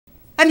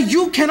And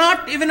you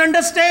cannot even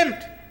understand.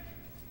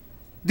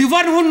 The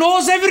one who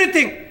knows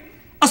everything,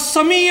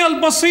 As-Sami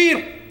al-Basir,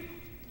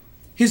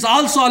 he's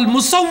also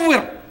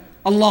al-Musawwir,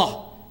 Allah,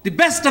 the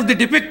best of the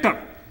depictor.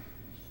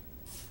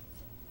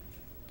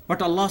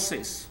 But Allah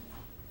says,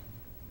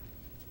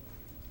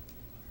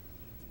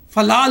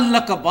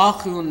 فَلَعَلَّكَ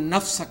بَاخِعٌ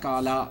نَفْسَكَ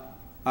عَلَىٰ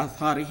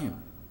آثَارِهِمْ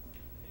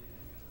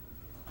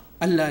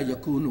أَلَّا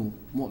يَكُونُوا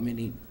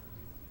مُؤْمِنِينَ.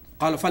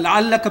 قال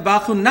فَلَعَلَّكَ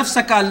بَاخِعٌ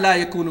نَفْسَكَ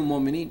أَلَّا يَكُونُوا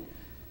مُؤْمِنِينَ.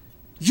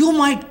 You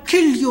might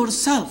kill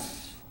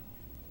yourself.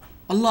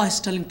 Allah is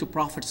telling to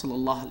Prophet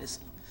sallallahu alaihi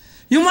wasallam,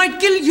 you might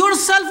kill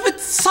yourself with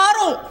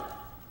sorrow.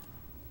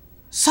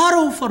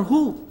 Sorrow for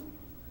who?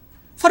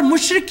 For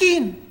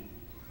mushrikeen,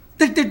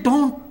 that they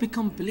don't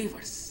become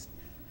believers.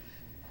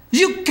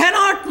 You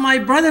cannot, my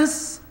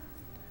brothers,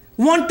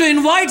 want to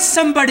invite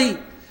somebody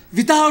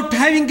without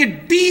having a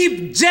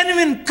deep,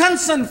 genuine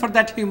concern for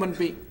that human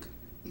being.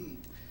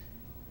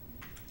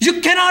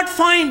 You cannot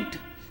find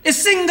a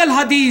single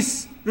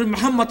hadith of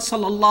Muhammad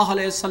sallallahu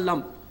alayhi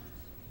wasallam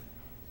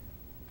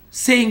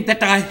saying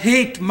that I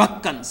hate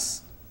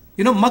Makkans.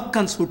 You know,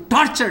 Makkans who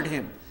tortured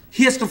him.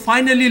 He has to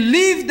finally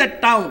leave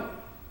that town.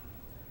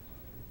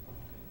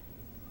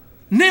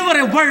 Never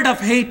a word of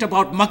hate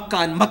about Makkah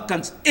and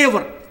Makkans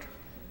ever.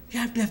 You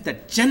have to have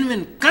that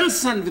genuine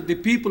concern with the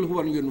people who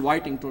are you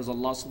inviting towards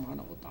Allah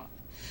subhanahu wa ta'ala.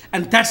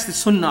 And that's the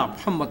sunnah of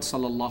Muhammad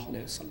sallallahu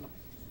alayhi wa sallam.